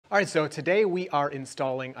All right, so today we are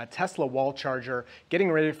installing a Tesla wall charger,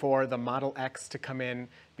 getting ready for the Model X to come in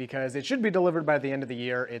because it should be delivered by the end of the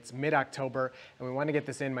year. It's mid-October, and we want to get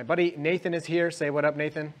this in. My buddy Nathan is here. Say what up,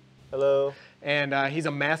 Nathan. Hello. And he's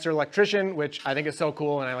a master electrician, which I think is so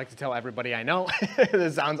cool, and I like to tell everybody I know.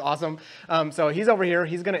 This sounds awesome. So he's over here.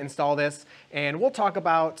 He's going to install this, and we'll talk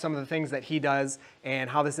about some of the things that he does and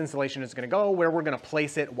how this installation is going to go, where we're going to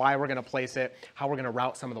place it, why we're going to place it, how we're going to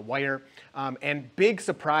route some of the wire. And big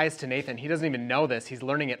surprise to Nathan, he doesn't even know this. He's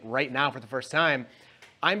learning it right now for the first time.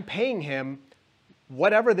 I'm paying him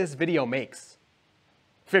whatever this video makes,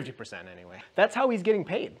 50% anyway. That's how he's getting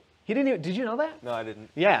paid. He didn't even, did you know that? No, I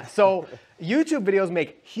didn't. Yeah, so YouTube videos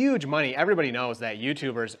make huge money. Everybody knows that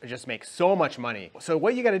YouTubers just make so much money. So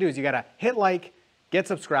what you gotta do is you gotta hit like, get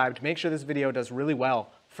subscribed, make sure this video does really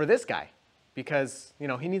well for this guy because, you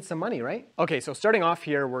know, he needs some money, right? Okay, so starting off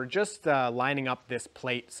here, we're just lining up this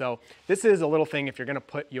plate. So this is a little thing if you're gonna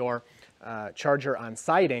put your charger on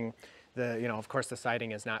siding. Of course, the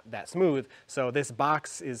siding is not that smooth, so this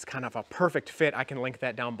box is kind of a perfect fit. I can link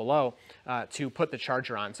that down below to put the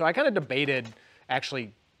charger on. So I kind of debated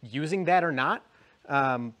actually using that or not,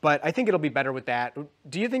 but I think it'll be better with that.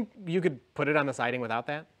 Do you think you could put it on the siding without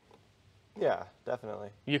that? Yeah, definitely.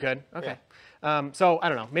 You could? Okay. Yeah. So I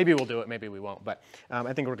don't know, maybe we'll do it, maybe we won't, but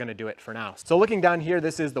I think we're gonna do it for now. So looking down here,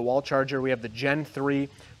 this is the wall charger. We have the Gen 3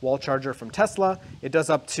 wall charger from Tesla. It does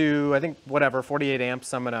up to, I think, whatever, 48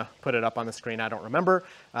 amps. I'm gonna put it up on the screen, I don't remember.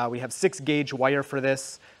 We have 6-gauge wire for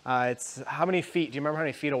this. It's how many feet? Do you remember how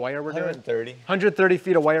many feet of wire we're doing? 130. 130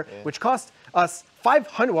 feet of wire, Yeah. which cost us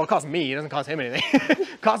 $500, well, it cost me, it doesn't cost him anything.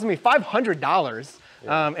 It cost me $500.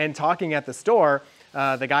 Yeah. And talking at the store,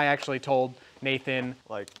 the guy actually told Nathan,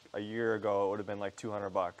 Like a year ago, it would have been like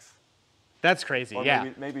 200 bucks. that's crazy, Or yeah.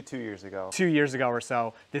 maybe 2 years ago. 2 years ago or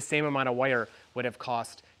so, this same amount of wire would have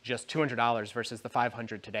cost just $200 versus the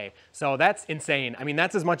 $500 today. So that's insane. I mean,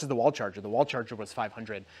 that's as much as the wall charger. The wall charger was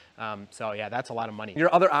 $500. So yeah, that's a lot of money.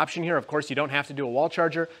 Your other option here, of course, you don't have to do a wall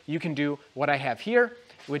charger. You can do what I have here,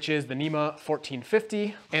 which is the NEMA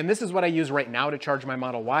 1450. And this is what I use right now to charge my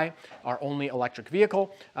Model Y, our only electric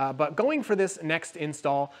vehicle. But going for this next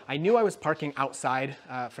install, I knew I was parking outside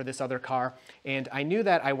for this other car. And I knew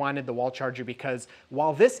that I wanted the wall charger because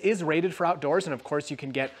while this is rated for outdoors, and of course you can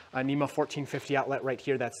get a NEMA 1450 outlet right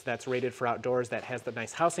here that's rated for outdoors, that has the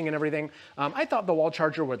nice housing and everything, I thought the wall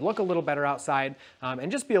charger would look a little better outside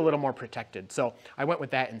and just be a little more protected. So I went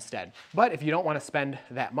with that instead. But if you don't want to spend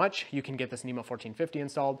that much, you can get this NEMA 1450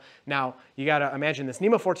 installed. Now, you gotta imagine this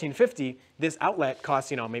NEMA 1450, this outlet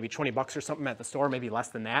costs, maybe 20 bucks or something at the store, maybe less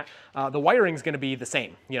than that. The wiring's gonna be the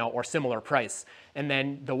same, or similar price. And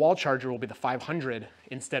then the wall charger will be the 500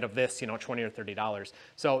 instead of this, $20 or $30.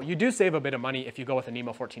 So you do save a bit of money if you go with a NEMA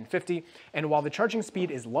 1450. And while the charging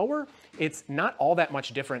speed is lower, it's not all that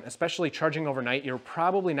much different, especially charging overnight. You're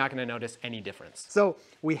probably not gonna notice any difference. So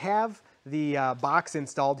we have the box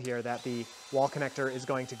installed here that the wall connector is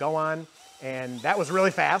going to go on. And that was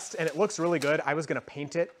really fast and it looks really good. I was gonna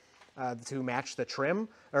paint it to match the trim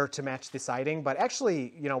or to match the siding, but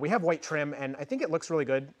actually, we have white trim and I think it looks really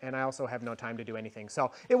good and I also have no time to do anything. So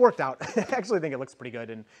it worked out. I actually think it looks pretty good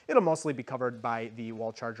and it'll mostly be covered by the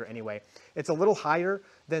wall charger anyway. It's a little higher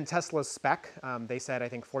than Tesla's spec. They said, I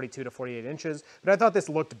think 42 to 48 inches, but I thought this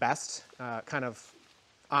looked best kind of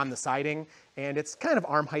on the siding, and it's kind of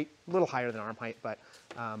arm height, a little higher than arm height, but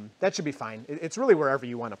that should be fine. It's really wherever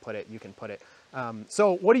you want to put it, you can put it.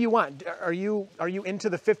 So what do you want? Are you into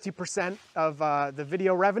the 50% of the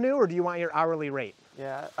video revenue, or do you want your hourly rate?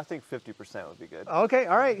 Yeah, I think 50% would be good. Okay,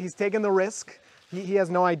 all right, he's taking the risk. He has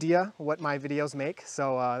no idea what my videos make,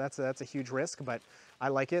 so that's a huge risk, but I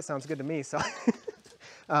like it, sounds good to me, so.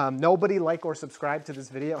 Nobody like or subscribe to this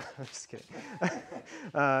video. I'm just kidding.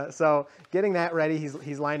 So getting that ready,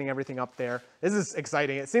 he's lining everything up there. This is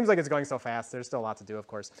exciting. It seems like it's going so fast. There's still a lot to do, of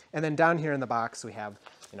course. And then down here in the box, we have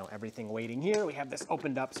everything waiting here. We have this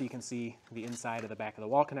opened up so you can see the inside of the back of the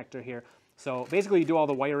wall connector here. So basically you do all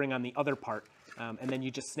the wiring on the other part, and then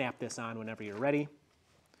you just snap this on whenever you're ready.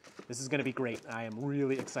 This is gonna be great. I am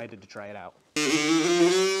really excited to try it out.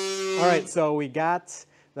 All right, so we got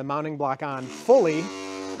the mounting block on fully.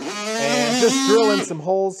 And just drilling some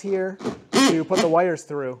holes here to put the wires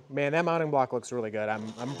through. Man, that mounting block looks really good. I'm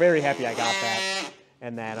very happy I got that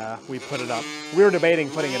and that we put it up. We were debating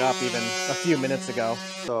putting it up even a few minutes ago.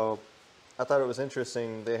 So I thought it was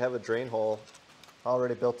interesting. They have a drain hole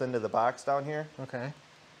already built into the box down here. Okay.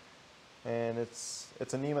 And it's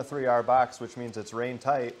a NEMA 3R box, which means it's rain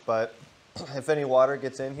tight, but if any water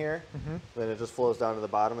gets in here, then it just flows down to the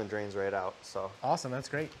bottom and drains right out. So awesome, that's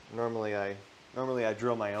great. Normally I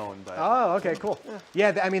drill my own, but oh, okay, cool.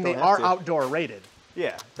 Yeah, I mean they are outdoor rated.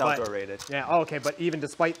 Yeah, it's outdoor rated. Yeah, oh, okay, but even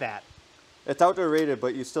despite that. It's outdoor rated,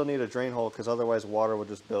 but you still need a drain hole because otherwise water will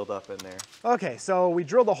just build up in there. Okay, so we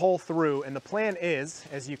drilled a hole through, and the plan is,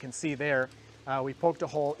 as you can see there, we poked a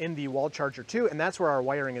hole in the wall charger too, and that's where our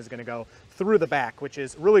wiring is gonna go through the back, which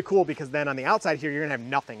is really cool because then on the outside here, you're gonna have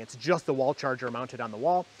nothing. It's just the wall charger mounted on the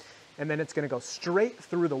wall, and then it's gonna go straight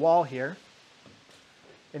through the wall here.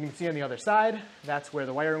 And you can see on the other side, that's where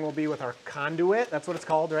the wiring will be with our conduit. That's what it's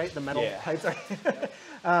called, right? The metal pipes are.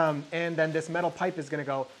 And then this metal pipe is gonna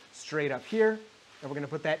go straight up here, and we're gonna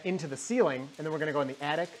put that into the ceiling, and then we're gonna go in the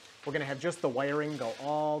attic. We're gonna have just the wiring go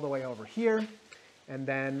all the way over here, and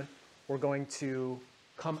then we're going to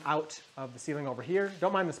come out of the ceiling over here.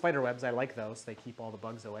 Don't mind the spider webs, I like those. They keep all the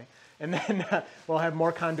bugs away. And then we'll have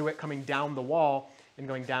more conduit coming down the wall and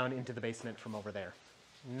going down into the basement from over there.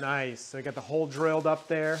 Nice, so we got the hole drilled up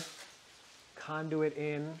there, conduit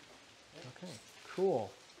in. Okay,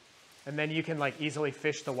 cool. And then you can like easily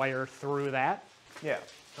fish the wire through that? Yeah.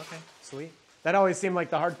 Okay, sweet. That always seemed like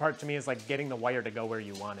the hard part to me is like getting the wire to go where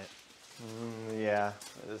you want it. Yeah,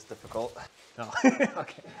 it is difficult. Oh,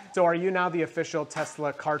 okay. So are you now the official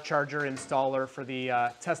Tesla car charger installer for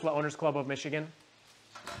the Tesla Owners Club of Michigan?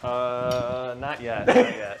 Not yet, not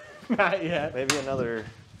yet. Not yet. Maybe another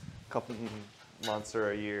couple months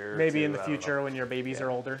or a year. Maybe in the future when your babies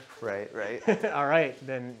are older. Right, right. All right,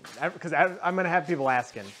 then, because I'm going to have people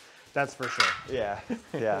asking. That's for sure. Yeah,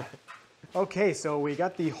 yeah. Okay, so we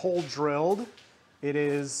got the hole drilled. It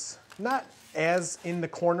is not as in the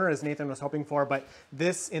corner as Nathan was hoping for, but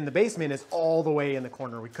this in the basement is all the way in the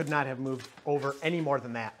corner. We could not have moved over any more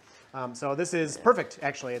than that. So this is perfect,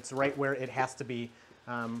 actually. It's right where it has to be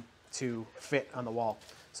to fit on the wall.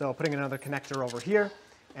 So putting another connector over here,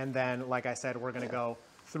 and then, like I said, we're gonna go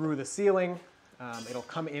through the ceiling. It'll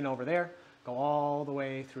come in over there, go all the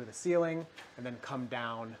way through the ceiling, and then come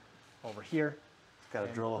down over here. Got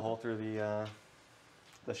to drill a hole through the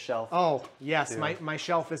shelf. Oh, yes, my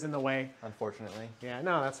shelf is in the way. Unfortunately. Yeah,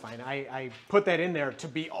 no, that's fine. I put that in there to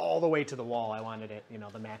be all the way to the wall. I wanted it, you know,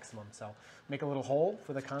 the maximum. So make a little hole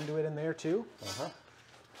for the conduit in there too.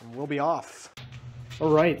 And we'll be off. All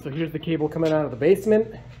right, so here's the cable coming out of the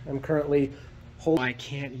basement. I'm currently holding. I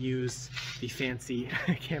can't use the fancy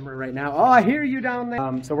camera right now. Oh, I hear you down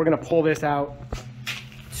there. So we're gonna pull this out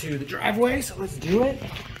to the driveway. So let's do it.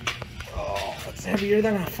 Oh, it's heavier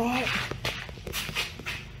than I thought.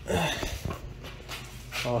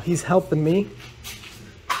 Oh, he's helping me.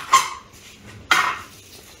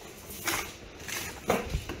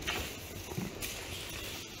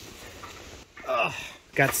 Oh,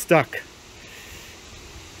 got stuck.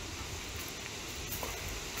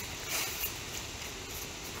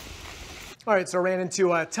 All right, so ran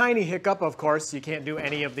into a tiny hiccup, of course. You can't do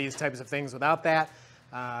any of these types of things without that.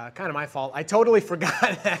 Kind of my fault. I totally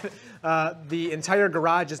forgot that the entire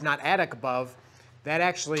garage is not attic above. That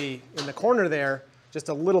actually, in the corner there, just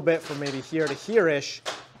a little bit from maybe here to here-ish,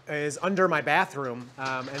 is under my bathroom.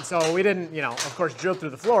 And so we didn't, you know, of course, drill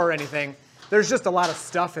through the floor or anything. There's just a lot of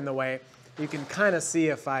stuff in the way. You can kind of see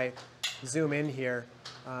if I zoom in here,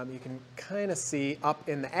 you can kind of see up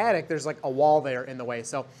in the attic, there's like a wall there in the way.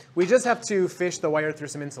 So we just have to fish the wire through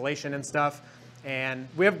some insulation and stuff. And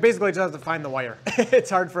we have basically just have to find the wire. It's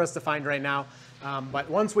hard for us to find right now. But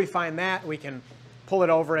once we find that, we can pull it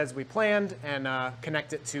over as we planned and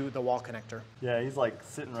connect it to the wall connector. Yeah, he's like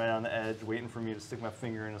sitting right on the edge waiting for me to stick my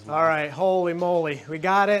finger in his mouth. All right, holy moly, we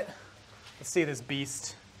got it. Let's see this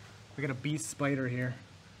beast. We got a beast spider here.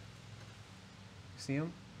 See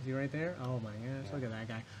him? Is he right there? Oh my gosh, look at that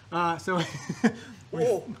guy.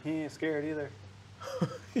 Oh, he ain't scared either.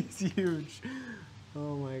 He's huge.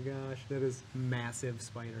 Oh my gosh, that is massive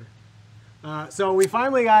spider. So we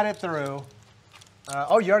finally got it through.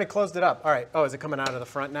 Oh, you already closed it up. All right. Oh, is it coming out of the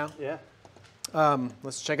front now? Yeah.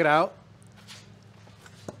 Let's check it out.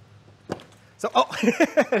 So, oh,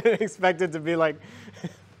 I didn't expect it to be like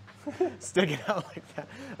sticking out like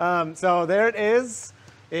that. So there it is.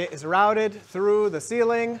 It is routed through the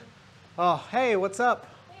ceiling. Oh, hey, what's up?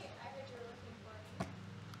 Hey, I heard you were looking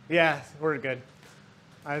for it. Yeah, we're good.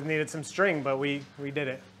 I needed some string, but we did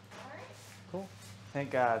it. All right. Cool.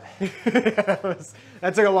 Thank God.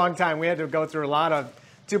 That took a long time. We had to go through a lot of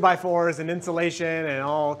 2x4s and insulation and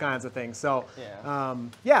all kinds of things. So,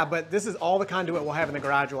 yeah, but this is all the conduit we'll have in the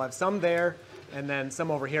garage. We'll have some there and then some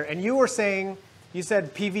over here. And you were saying, you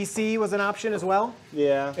said PVC was an option as well?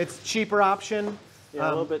 Yeah. It's cheaper option. Yeah, a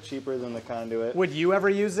little bit cheaper than the conduit. Would you ever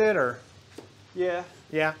use it or? Yeah.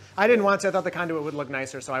 Yeah, I didn't want to. I thought the conduit would look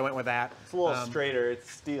nicer, so I went with that. It's a little straighter. It's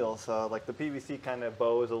steel, so like the PVC kind of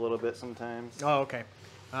bows a little bit sometimes. Oh, okay.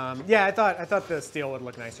 Yeah, I thought the steel would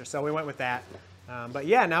look nicer, so we went with that. But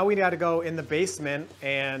yeah, now we got to go in the basement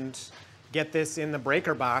and get this in the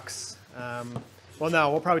breaker box. Well,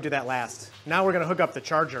 no, we'll probably do that last. Now we're going to hook up the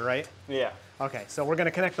charger, right? Yeah. Okay, so we're going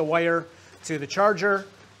to connect the wire to the charger,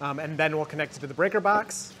 and then we'll connect it to the breaker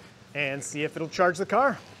box and see if it'll charge the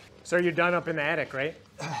car. So you're done up in the attic, right?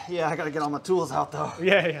 Yeah, I got to get all my tools out though.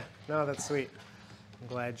 Yeah, yeah. No, that's sweet. I'm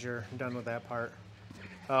glad you're done with that part.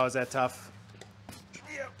 Oh, is that tough?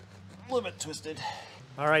 Yep. A little bit twisted.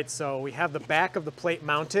 All right, so we have the back of the plate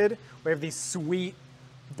mounted. We have these sweet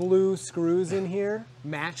blue screws in here.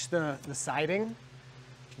 Match the siding.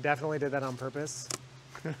 Definitely did that on purpose.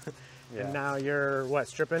 Yeah. And now you're, what,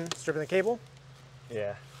 stripping the cable?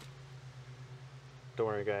 Yeah. Don't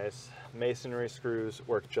worry, guys. Masonry screws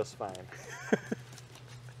work just fine.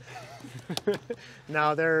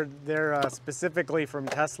 No, they're specifically from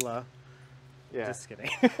Tesla. Yeah. Just kidding.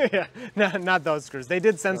 Yeah, not those screws. They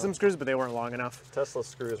did send some screws, but they weren't long enough. Tesla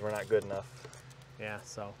screws were not good enough. Yeah,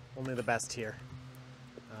 so only the best here.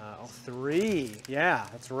 Oh, 3. Yeah,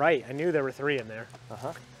 that's right. I knew there were 3 in there.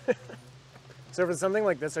 Uh-huh. So for something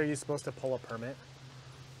like this, are you supposed to pull a permit?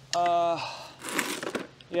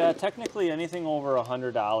 Yeah, technically anything over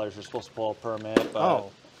 $100 you're supposed to pull a permit. But,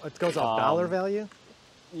 Oh, it goes off dollar value?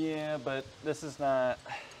 Yeah, but this is not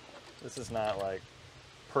like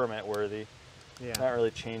permit worthy. Yeah, Not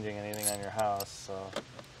really changing anything on your house, so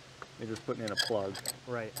you're just putting in a plug.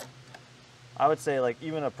 right. I would say like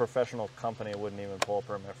even a professional company wouldn't even pull a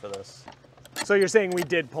permit for this. So you're saying we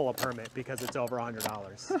did pull a permit because it's over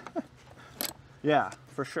 $100? Yeah,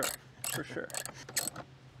 for sure. For sure.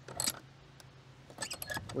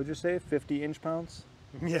 What'd you say, 50 inch-pounds?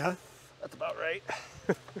 Yeah. That's about right.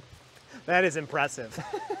 That is impressive.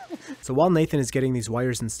 So while Nathan is getting these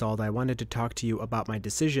wires installed, I wanted to talk to you about my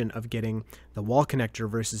decision of getting the wall connector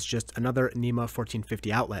versus just another NEMA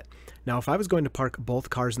 1450 outlet. Now, if I was going to park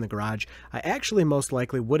both cars in the garage, I actually most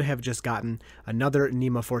likely would have just gotten another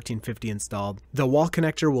NEMA 1450 installed. The wall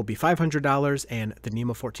connector will be $500 and the NEMA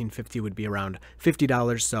 1450 would be around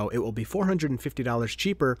 $50, so it will be $450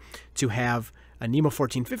 cheaper to have a NEMA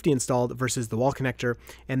 1450 installed versus the wall connector,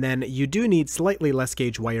 and then you do need slightly less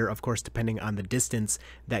gauge wire, of course, depending on the distance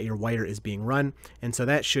that your wire is being run, and so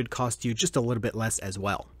that should cost you just a little bit less as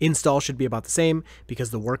well. Install should be about the same because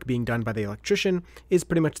the work being done by the electrician is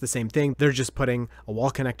pretty much the same thing. They're just putting a wall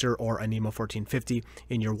connector or a NEMA 1450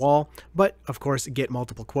 in your wall, but of course get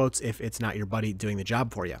multiple quotes if it's not your buddy doing the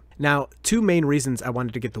job for you. Now, 2 main reasons I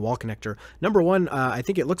wanted to get the wall connector. Number one, I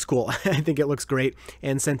think it looks cool. I think it looks great,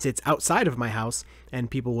 and since it's outside of my house and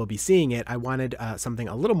people will be seeing it, I wanted something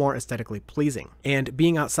a little more aesthetically pleasing. And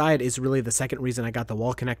being outside is really the second reason I got the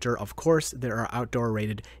wall connector. Of course, there are outdoor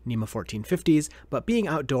rated NEMA 1450s, but being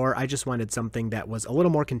outdoor, I just wanted something that was a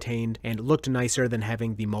little more contained and looked nicer than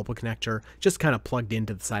having the mobile connector just kind of plugged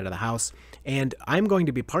into the side of the house. And I'm going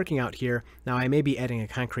to be parking out here. Now, I may be adding a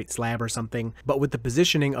concrete slab or something, but with the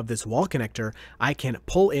positioning of this wall connector, I can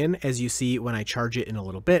pull in, as you see when I charge it in a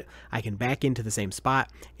little bit. I can back into the same spot,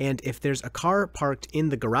 and if there's a car parked in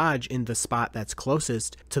the garage in the spot that's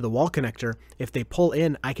closest to the wall connector, if they pull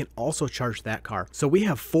in, I can also charge that car. So we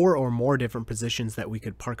have 4 or more different positions that we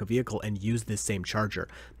could park a vehicle and use this same charger.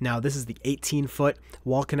 Now, this is the 18-foot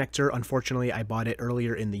wall connector. Unfortunately, I bought it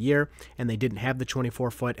earlier in the year and they didn't have the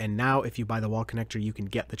 24-foot, and now if you buy the wall connector, you can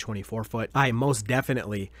get the 24-foot. I most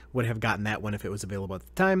definitely would have gotten that one if it was available at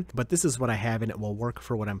the time, but this is what I have and it will work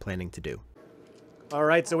for what I'm planning to do. All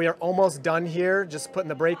right, so we are almost done here, just putting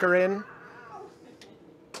the breaker in.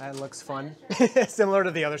 That looks fun, similar to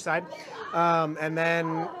the other side. And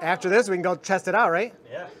then after this, we can go test it out, right?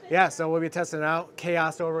 Yeah. Yeah, so we'll be testing it out.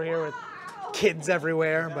 Chaos over here with kids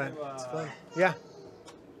everywhere, but it's fun. Yeah.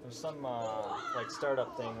 There's some like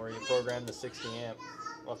startup thing where you program the 60 amp.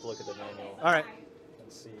 We'll have to look at the manual. All right.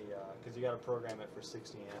 And see, because you got to program it for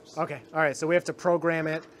 60 amps. Okay. All right. So we have to program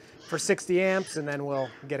it for 60 amps, and then we'll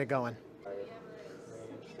get it going.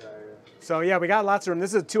 So yeah, we got lots of room.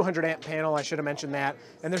 This is a 200 amp panel. I should have mentioned that.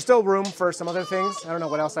 And there's still room for some other things. I don't know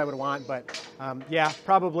what else I would want, but yeah,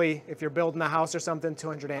 probably if you're building a house or something,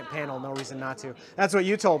 200 amp panel, no reason not to. That's what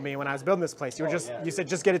you told me when I was building this place. You were you said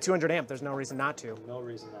just get a 200 amp. There's no reason not to. No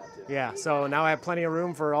reason not to. Yeah. So now I have plenty of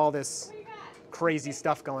room for all this crazy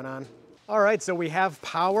stuff going on. All right. So we have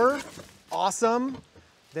power. Awesome.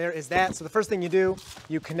 There is that. So the first thing you do,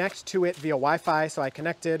 you connect to it via Wi-Fi. So I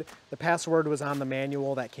connected. The password was on the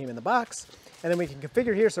manual that came in the box. And then we can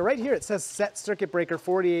configure here. So right here it says set circuit breaker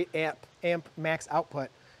 48 amp max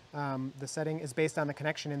output. The setting is based on the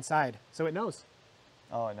connection inside. So it knows.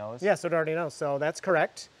 Oh, it knows? Yeah, so it already knows. So that's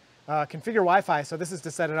correct. Configure Wi-Fi. So this is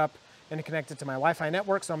to set it up and to connect it to my Wi-Fi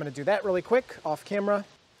network. So I'm going to do that really quick off camera.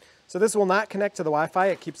 So this will not connect to the Wi-Fi.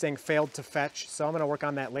 It keeps saying failed to fetch. So I'm gonna work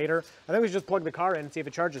on that later. I think we should just plug the car in and see if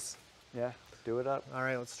it charges. Yeah, do it up. All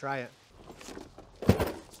right, let's try it.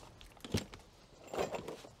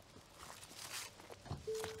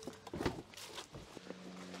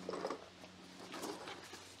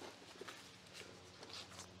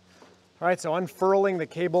 All right, so unfurling the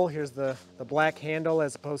cable, here's the black handle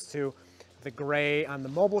as opposed to the gray on the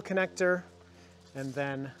mobile connector. And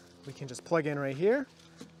then we can just plug in right here.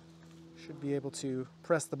 Should be able to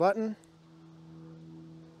press the button.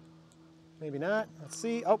 Maybe not, let's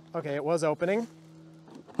see. Oh, okay, it was opening.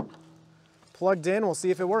 Plugged in, we'll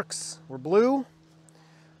see if it works. We're blue,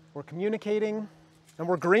 we're communicating, and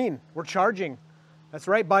we're green, we're charging. That's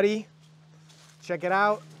right, buddy. Check it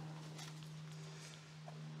out.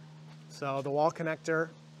 So the wall connector,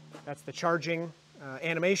 that's the charging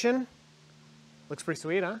animation. Looks pretty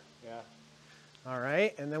sweet, huh? Yeah. All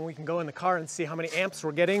right, and then we can go in the car and see how many amps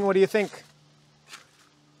we're getting. What do you think?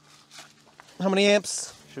 How many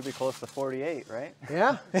amps? Should be close to 48, right?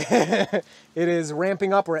 Yeah. It is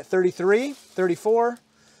ramping up. We're at 33, 34,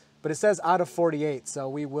 but it says out of 48, so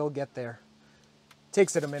we will get there.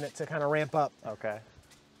 Takes it a minute to kind of ramp up. Okay.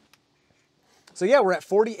 So yeah, we're at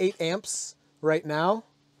 48 amps right now.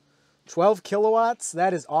 12 kilowatts,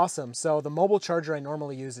 that is awesome. So the mobile charger I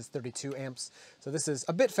normally use is 32 amps. So this is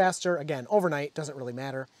a bit faster. Again, overnight, doesn't really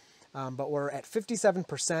matter. But we're at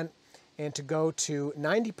 57%. And to go to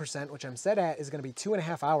 90%, which I'm set at, is gonna be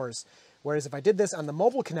 2.5 hours. Whereas if I did this on the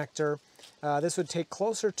mobile connector, this would take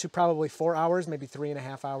closer to probably 4 hours, maybe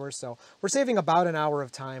 3.5 hours. So we're saving about an hour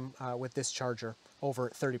of time with this charger, over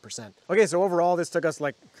 30%. Okay, so overall this took us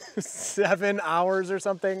like 7 hours or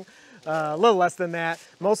something. A little less than that,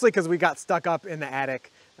 mostly because we got stuck up in the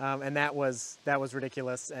attic, and that was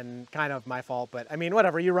ridiculous and kind of my fault. But I mean,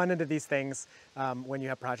 whatever. You run into these things when you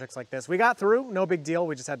have projects like this. We got through, no big deal.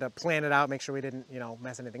 We just had to plan it out, make sure we didn't,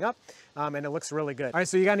 mess anything up, and it looks really good. All right,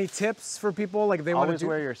 so you got any tips for people like if they want to Always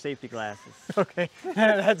wear your safety glasses. Okay,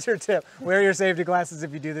 that's your tip. Wear your safety glasses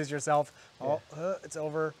if you do this yourself. Oh, it's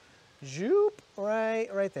over. Zoop, right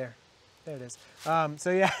there. There it is. So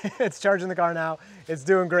yeah, it's charging the car now. It's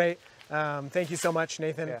doing great. Thank you so much,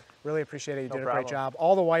 Nathan. Yeah. Really appreciate it. You No did a great problem. job.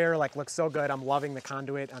 All the wire looks so good. I'm loving the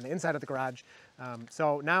conduit on the inside of the garage.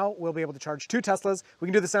 So now we'll be able to charge 2 Teslas. We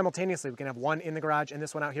can do this simultaneously. We can have one in the garage and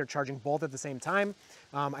this one out here charging both at the same time.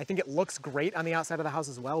 I think it looks great on the outside of the house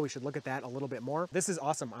as well. We should look at that a little bit more. This is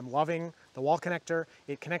awesome. I'm loving the wall connector.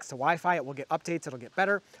 It connects to Wi-Fi. It will get updates. It'll get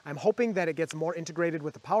better. I'm hoping that it gets more integrated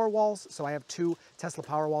with the power walls. So I have 2 Tesla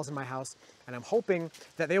power walls in my house, and I'm hoping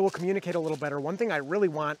that they will communicate a little better. One thing I really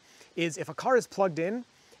want is if a car is plugged in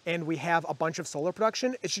and we have a bunch of solar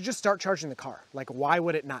production, it should just start charging the car. Like, why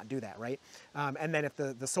would it not do that, right? And then if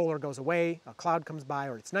the solar goes away, a cloud comes by,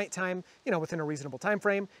 or it's nighttime, within a reasonable time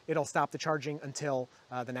frame, it'll stop the charging until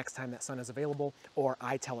the next time that sun is available, or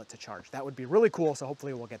I tell it to charge. That would be really cool, so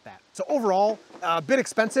hopefully we'll get that. So overall, a bit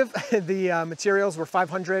expensive. The materials were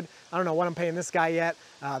 $500. I don't know what I'm paying this guy yet.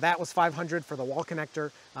 That was $500 for the wall connector.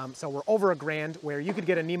 So we're over $1,000, where you could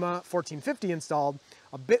get a NEMA 1450 installed,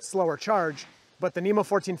 a bit slower charge, but the NEMA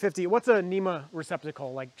 1450, what's a NEMA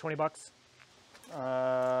receptacle, like 20 bucks?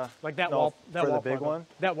 Like that no, wall, that for the wall big plug, one?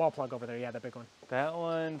 that wall plug over there, yeah, that big one. That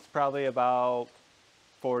one's probably about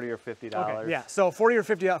 $40 or $50. Okay, yeah, so 40 or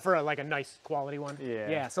 50 for like a nice quality one. Yeah.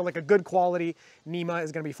 Yeah, so like a good quality NEMA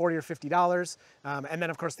is gonna be $40 or $50. And then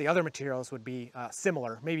of course the other materials would be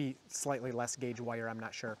similar, maybe slightly less gauge wire, I'm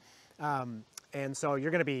not sure. And so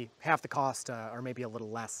you're gonna be half the cost or maybe a little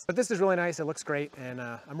less. But this is really nice, it looks great, and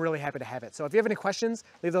I'm really happy to have it. So if you have any questions,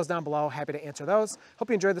 leave those down below, happy to answer those. Hope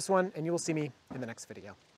you enjoyed this one, and you will see me in the next video.